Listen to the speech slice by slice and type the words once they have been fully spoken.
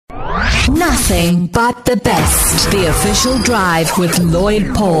Nothing but the best. The official drive with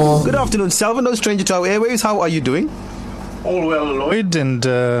Lloyd Paul. Good afternoon, Selvan. No stranger to our airwaves. How are you doing? All well, Lloyd, and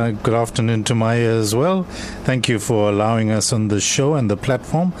good afternoon to Maya as well. Thank you for allowing us on the show and the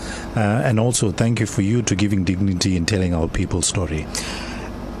platform, and also thank you for you to giving dignity in telling our people's story.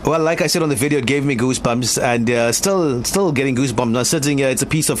 Well, like I said on the video, it gave me goosebumps, and still getting goosebumps. Now, sitting here, it's a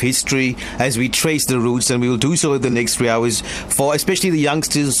piece of history as we trace the roots, and we will do so in the next 3 hours for especially the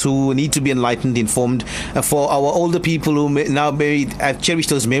youngsters who need to be enlightened, informed. For our older people who now have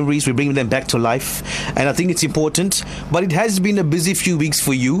cherished those memories, we bring them back to life, and I think it's important. But it has been a busy few weeks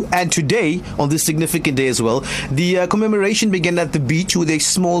for you, and today, on this significant day as well, the commemoration began at the beach with a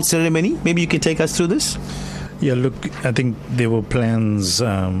small ceremony. Maybe you can take us through this? Yeah, look, I think there were plans,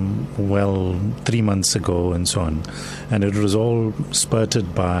 3 months ago and so on. And it was all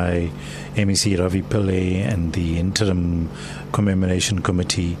spurred by MEC Ravi Pillay and the interim commemoration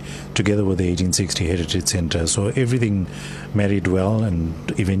committee together with the 1860 Heritage Centre. So everything married well and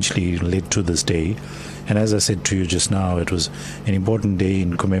eventually led to this day. And as I said to you just now, it was an important day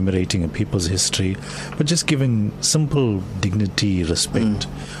in commemorating a people's history, but just giving simple dignity, respect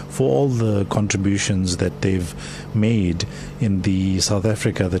for all the contributions that they've made in the South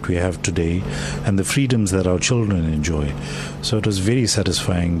Africa that we have today and the freedoms that our children enjoy. So it was very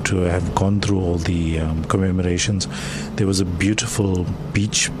satisfying to have gone through all the commemorations. There was a beautiful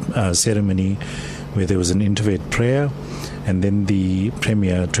beach ceremony where there was an interfaith prayer, and then the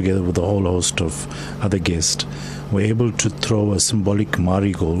Premier, together with a whole host of other guests, were able to throw a symbolic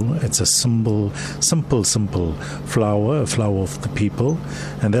marigold. It's a simple flower, a flower of the people,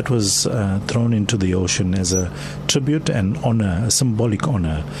 and that was thrown into the ocean as a tribute and honor, a symbolic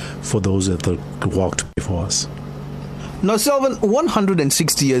honor for those that walked before us. Now, Selvan,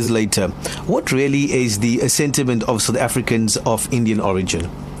 160 years later, what really is the sentiment of South Africans of Indian origin?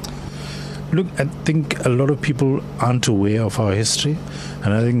 Look, I think a lot of people aren't aware of our history,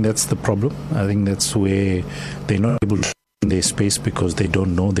 and I think that's the problem. I think that's where they're not able to in their space because they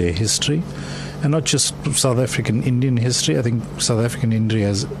don't know their history, and not just South African Indian history. I think South African history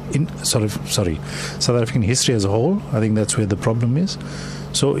South African history as a whole. I think that's where the problem is.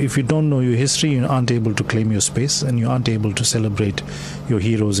 So if you don't know your history, you aren't able to claim your space, and you aren't able to celebrate your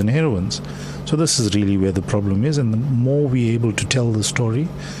heroes and heroines. So this is really where the problem is, and the more we're able to tell the story,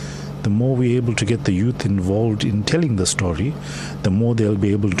 the more we're able to get the youth involved in telling the story, the more they'll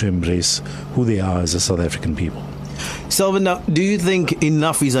be able to embrace who they are as a South African people. Selvan, now, do you think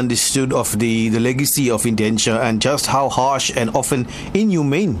enough is understood of the legacy of indenture and just how harsh and often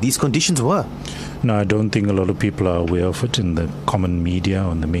inhumane these conditions were? No, I don't think a lot of people are aware of it in the common media,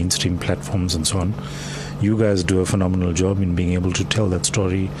 on the mainstream platforms and so on. You guys do a phenomenal job in being able to tell that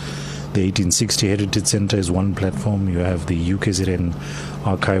story. The 1860 Heritage Centre is one platform. You have the UKZN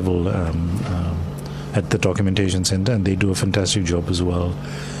archival at the Documentation Centre, and they do a fantastic job as well.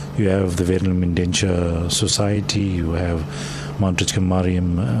 You have the Verulam Indenture Society. You have Mount Richcombe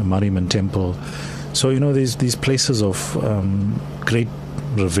Mariamman Temple. So, you know, these places of great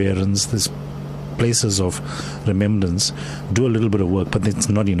reverence, these places of remembrance do a little bit of work, but it's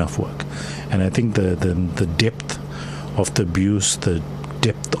not enough work. And I think the depth of the abuse, the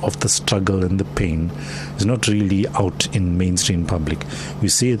depth of the struggle and the pain is not really out in mainstream public. We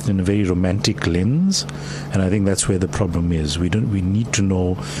see it in a very romantic lens, and I think that's where the problem is. We need to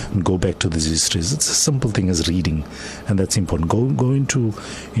know and go back to these histories. It's a simple thing as reading, and that's important. Go into,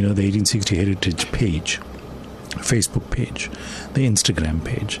 you know, the 1860 Heritage page, Facebook page, the Instagram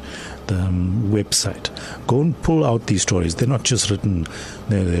page, the website. Go and pull out these stories. They're not just written,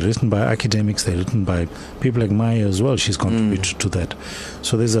 they're written by academics, they're written by people like Maya as well. She's contributed to that.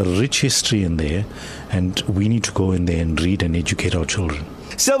 So there's a rich history in there, and we need to go in there and read and educate our children.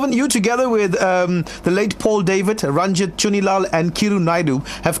 Selvan, you together with the late Paul David, Ranjit Chunilal and Kiru Naidoo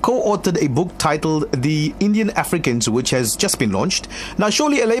have co-authored a book titled The Indian Africans, which has just been launched. Now,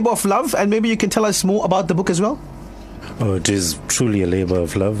 surely a labor of love, and maybe you can tell us more about the book as well? Oh, it is truly a labor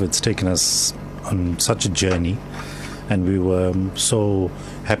of love. It's taken us on such a journey, and we were so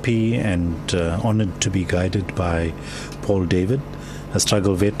happy and honored to be guided by Paul David, a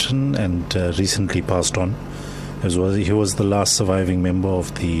struggle veteran and recently passed on. He was the last surviving member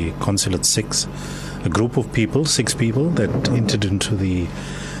of the Consulate 6, a group of people, 6 people, that entered into the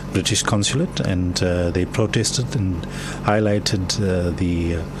British consulate, and they protested and highlighted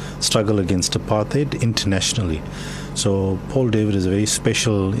the struggle against apartheid internationally. So Paul David is a very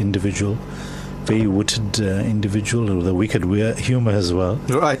special individual, very witted individual with a wicked humor as well.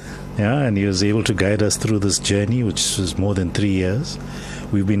 Right. Yeah, and he was able to guide us through this journey, which was more than 3 years.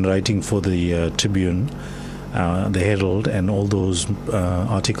 We've been writing for the Tribune the Herald, and all those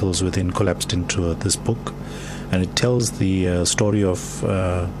articles within collapsed into this book. And it tells the story of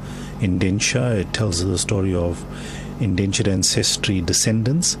Indenture. It tells the story of indentured ancestry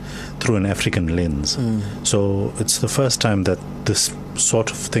descendants through an African lens. So it's the first time that this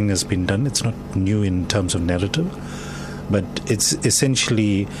sort of thing has been done. It's not new in terms of narrative, but it's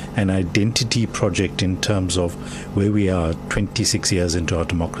essentially an identity project in terms of where we are 26 years into our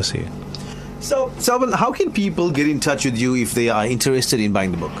democracy. So, Selvan, how can people get in touch with you if they are interested in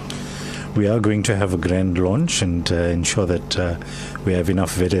buying the book? We are going to have a grand launch and ensure that we have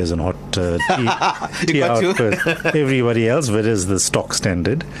enough Vedas and hot tea out for everybody else. Veda is the stock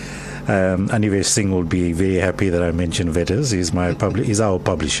standard. Anivesh Singh will be very happy that I mentioned Vedas. He's our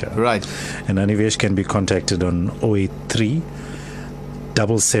publisher. Right. And Anivesh can be contacted on 083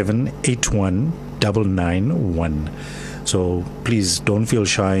 7781 991. So please don't feel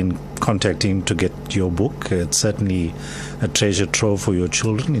shy in contacting him to get your book. It's certainly a treasure trove for your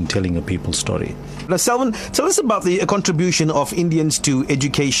children in telling a people's story. Now, Selvan, tell us about the contribution of Indians to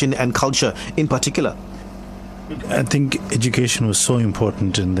education and culture in particular. I think education was so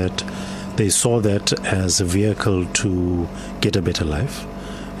important in that they saw that as a vehicle to get a better life.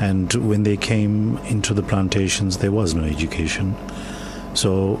 And when they came into the plantations, there was no education.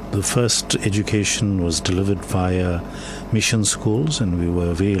 So the first education was delivered via mission schools, and we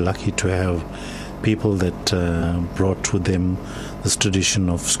were very lucky to have people that brought with them this tradition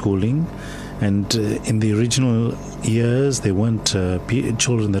of schooling. And in the original years, there weren't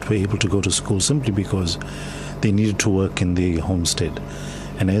children that were able to go to school simply because they needed to work in the homestead.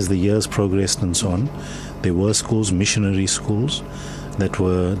 And as the years progressed and so on, there were schools, missionary schools,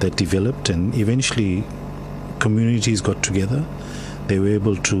 that developed, and eventually communities got together. They were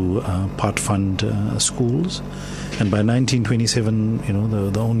able to part fund schools, and by 1927,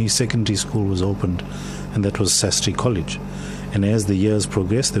 the only secondary school was opened, and that was Sastry College. And as the years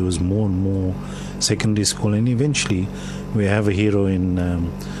progressed, there was more and more secondary school, and eventually we have a hero in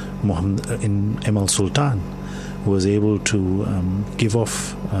Emal Sultan, who was able to give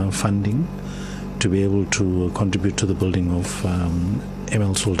off funding to be able to contribute to the building of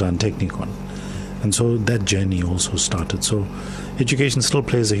Emal Sultan Technikon. And so that journey also started. So education still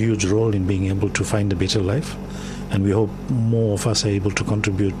plays a huge role in being able to find a better life, and we hope more of us are able to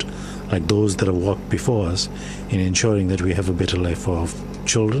contribute, like those that have walked before us, in ensuring that we have a better life for our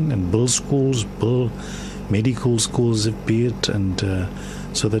children, and build schools, build medical schools if be it, and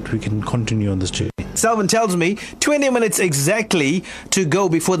so that we can continue on this journey. Selvan tells me 20 minutes exactly to go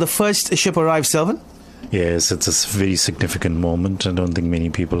before the first ship arrives, Selvan? Yes, it's a very significant moment. I don't think many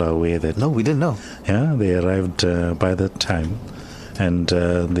people are aware that. No, we didn't know. Yeah, they arrived by that time, and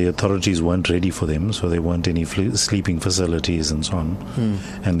the authorities weren't ready for them, so there weren't any sleeping facilities and so on.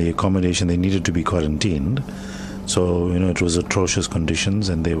 And the accommodation, they needed to be quarantined. So, it was atrocious conditions,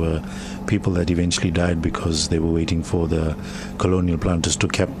 and there were people that eventually died because they were waiting for the colonial planters to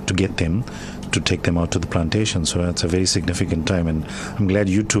get them, to take them out to the plantation. So that's a very significant time, and I'm glad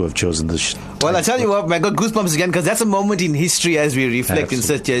you two have chosen this. Well, I tell you what, I got goosebumps again, because that's a moment in history as we reflect. Absolutely.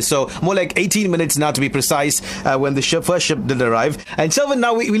 In such years. So more like 18 minutes now to be precise, when the first ship did arrive. And Selvan,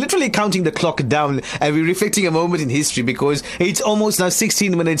 now we're literally counting the clock down, and we're reflecting a moment in history, because it's almost now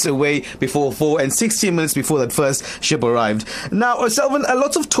 16 minutes away before 4 and 16 minutes before that first ship arrived. Now, Selvan, a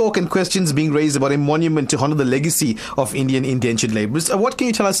lot of talk and questions being raised about a monument to honor the legacy of Indian indentured labourers. What can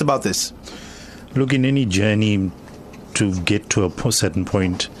you tell us about this? Look, in any journey to get to a certain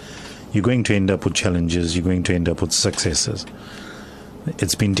point, you're going to end up with challenges, you're going to end up with successes.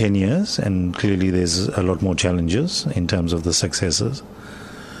 It's been 10 years, and clearly there's a lot more challenges in terms of the successes.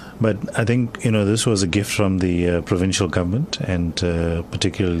 But I think, this was a gift from the provincial government, and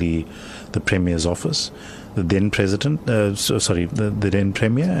particularly the Premier's office, the then President, the then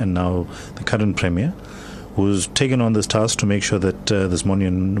Premier, and now the current Premier, who's taken on this task to make sure that this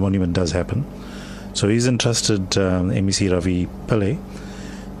monument does happen. So he's entrusted MEC Ravi Pillai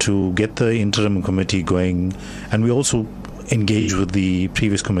to get the interim committee going, and we also engage with the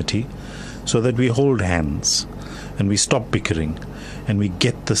previous committee so that we hold hands and we stop bickering and we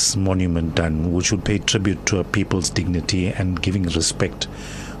get this monument done, which would pay tribute to a people's dignity and giving respect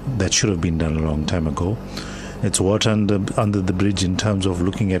that should have been done a long time ago. It's water under the bridge in terms of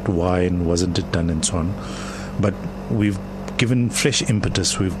looking at why and wasn't it done and so on. But we've given fresh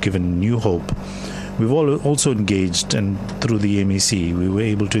impetus, we've given new hope. We've also engaged, and through the MEC, we were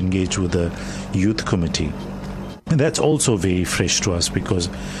able to engage with the youth committee. And that's also very fresh to us, because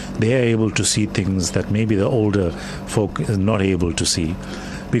they are able to see things that maybe the older folk are not able to see.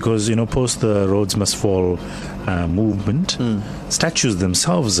 because, post the Roads Must Fall movement, statues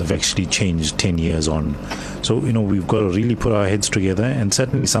themselves have actually changed 10 years on. So, we've got to really put our heads together, and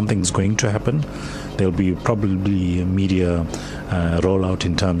certainly something's going to happen. There'll be probably a media rollout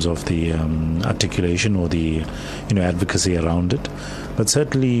in terms of the articulation or the, advocacy around it. But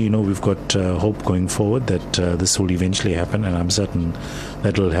certainly, we've got hope going forward that this will eventually happen, and I'm certain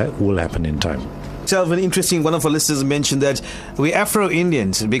that will happen in time. Selvan, interesting, one of our listeners mentioned that we're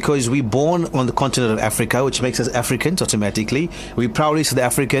Afro-Indians because we're born on the continent of Africa, which makes us Africans automatically. We're proudly South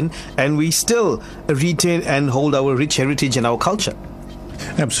African, and we still retain and hold our rich heritage and our culture.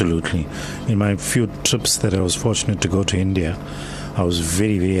 Absolutely. In my few trips that I was fortunate to go to India, I was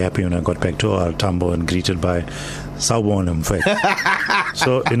very, very happy when I got back to our Tambo and greeted by Sawbonam.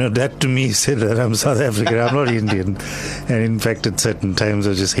 So, that to me said that I'm South African, I'm not Indian. And in fact, at certain times,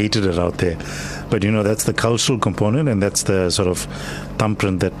 I just hated it out there. But, that's the cultural component, and that's the sort of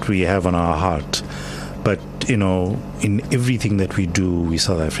thumbprint that we have on our heart. But, in everything that we do, we're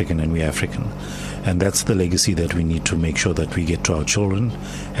South African and we're African. And that's the legacy that we need to make sure that we get to our children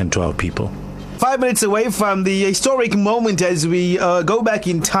and to our people. 5 minutes away from the historic moment as we go back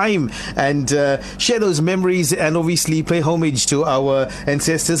in time and share those memories and obviously pay homage to our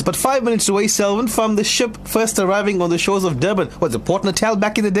ancestors. But 5 minutes away, Selvan, from the ship first arriving on the shores of Durban. What's it, Port Natal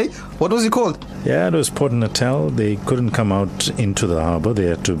back in the day? What was it called? Yeah, it was Port Natal. They couldn't come out into the harbour. They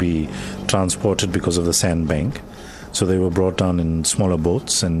had to be transported because of the sandbank. So they were brought down in smaller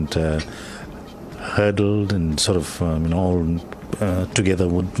boats and hurdled and sort of, all together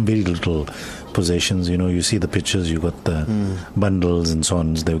with very little possessions. You see the pictures, you got the bundles and so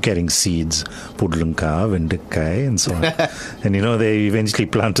on. They were carrying seeds, pudlunka, vendekai, and so on. And they eventually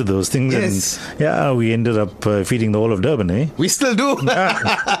planted those things. Yes. And we ended up feeding the whole of Durban, eh? We still do.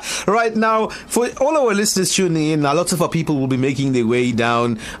 Right now, for all our listeners tuning in, lots of our people will be making their way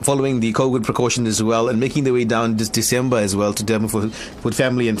down, following the COVID precaution as well, and making their way down this December as well to Durban with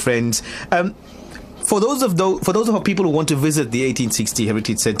family and friends. For those of our people who want to visit the 1860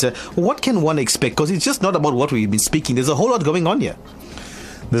 Heritage Centre, what can one expect? Because it's just not about what we've been speaking. There's a whole lot going on here.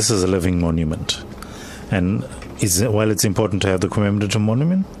 This is a living monument. And while it's important to have the commemorative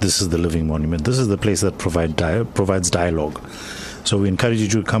monument, this is the living monument. This is the place that provides dialogue. So we encourage you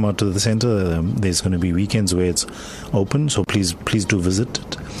to come out to the centre. There's going to be weekends where it's open, so please do visit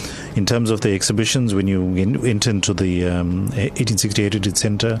it. In terms of the exhibitions, when you enter into the 1860 Heritage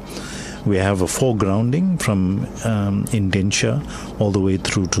Centre, we have a foregrounding from indenture all the way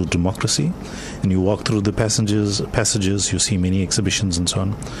through to democracy. And you walk through the passages, you see many exhibitions and so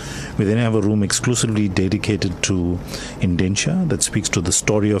on. We then have a room exclusively dedicated to indenture that speaks to the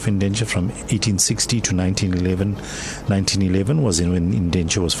story of indenture from 1860 to 1911. 1911 was when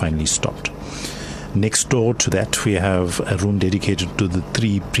indenture was finally stopped. Next door to that, we have a room dedicated to the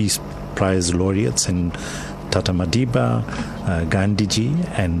 3 Peace Prize laureates in Tata Madiba, Gandhiji,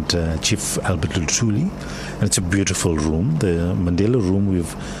 and Chief Albert Luthuli. And it's a beautiful room. The Mandela room,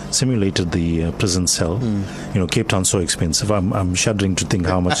 we've simulated the prison cell. Cape Town's so expensive. I'm shuddering to think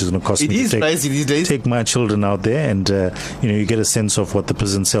how much it's going to cost me to take my children out there, and you get a sense of what the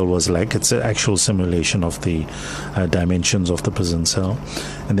prison cell was like. It's an actual simulation of the dimensions of the prison cell.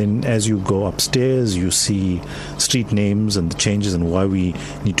 And then as you go upstairs, you see street names and the changes and why we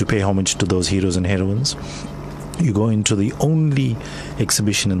need to pay homage to those heroes and heroines. You go into the only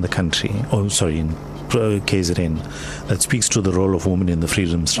exhibition in the country, in KZN, that speaks to the role of women in the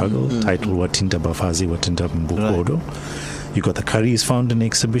freedom struggle, titled Watinta Bafazi, Watinta Mbukodo. Right. You got the Curries Fountain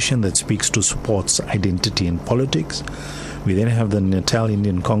exhibition that speaks to sports, identity and politics. We then have the Natal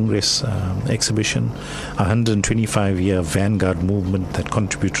Indian Congress exhibition, a 125-year vanguard movement that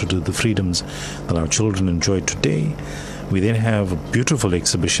contributed to the freedoms that our children enjoy today. We then have a beautiful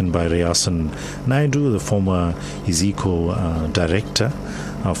exhibition by Selvan Naidoo, the former ISICO director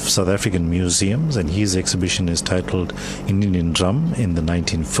of South African museums, and his exhibition is titled Indian Drum in the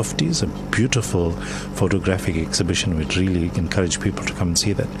 1950s, a beautiful photographic exhibition. We'd really encourage people to come and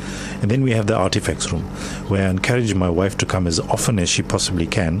see that. And then we have the artifacts room, where I encourage my wife to come as often as she possibly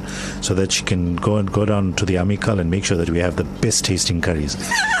can, so that she can go down to the Amikal and make sure that we have the best tasting curries.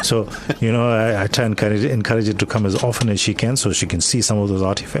 So, I try and encourage her to come as often as she can, so she can see some of those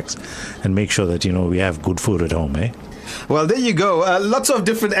artifacts and make sure that, we have good food at home, eh? Well, there you go. Lots of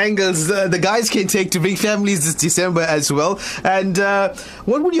different angles the guys can take to bring families this December as well. And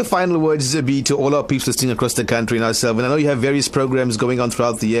what would your final words be to all our people listening across the country now, Selvan? I know you have various programs going on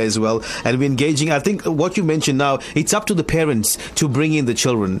throughout the year as well, and we're engaging. I think what you mentioned now, it's up to the parents to bring in the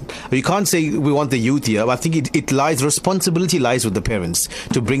children. You can't say we want the youth here. I think responsibility lies with the parents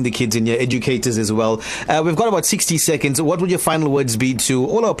to bring the kids in here, educators as well. We've got about 60 seconds. What would your final words be to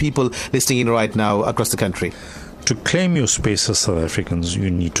all our people listening in right now across the country? To claim your space as South Africans, you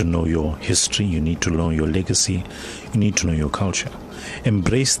need to know your history, you need to know your legacy, you need to know your culture.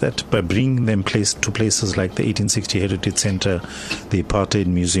 Embrace that by bringing them to places like the 1860 Heritage Centre, the Apartheid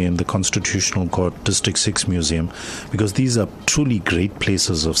Museum, the Constitutional Court, District 6 Museum, because these are truly great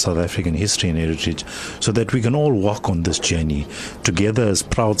places of South African history and heritage, so that we can all walk on this journey together as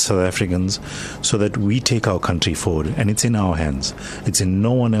proud South Africans, so that we take our country forward. And it's in our hands. It's in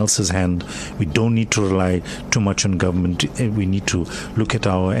no one else's hand. We don't need to rely too much on government. We need to look at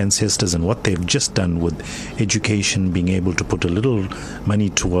our ancestors and what they've just done with education, being able to put a little money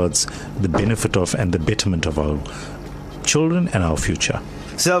towards the benefit of and the betterment of our children and our future.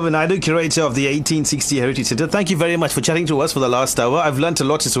 Selvan Naidoo, curator of the 1860 Heritage Centre, thank you very much for chatting to us for the last hour. I've learnt a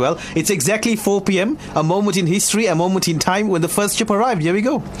lot as well. It's exactly 4 p.m, a moment in history, a moment in time when the first ship arrived. Here we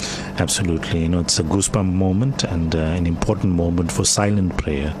go. Absolutely. It's a goosebump moment and an important moment for silent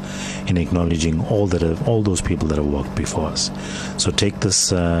prayer in acknowledging all those people that have walked before us. So take this,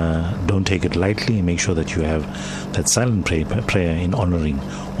 don't take it lightly, and make sure that you have that silent prayer in honouring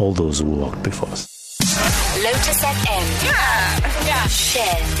all those who walked before us. Lotus FM. Yeah.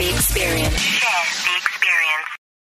 Share the experience.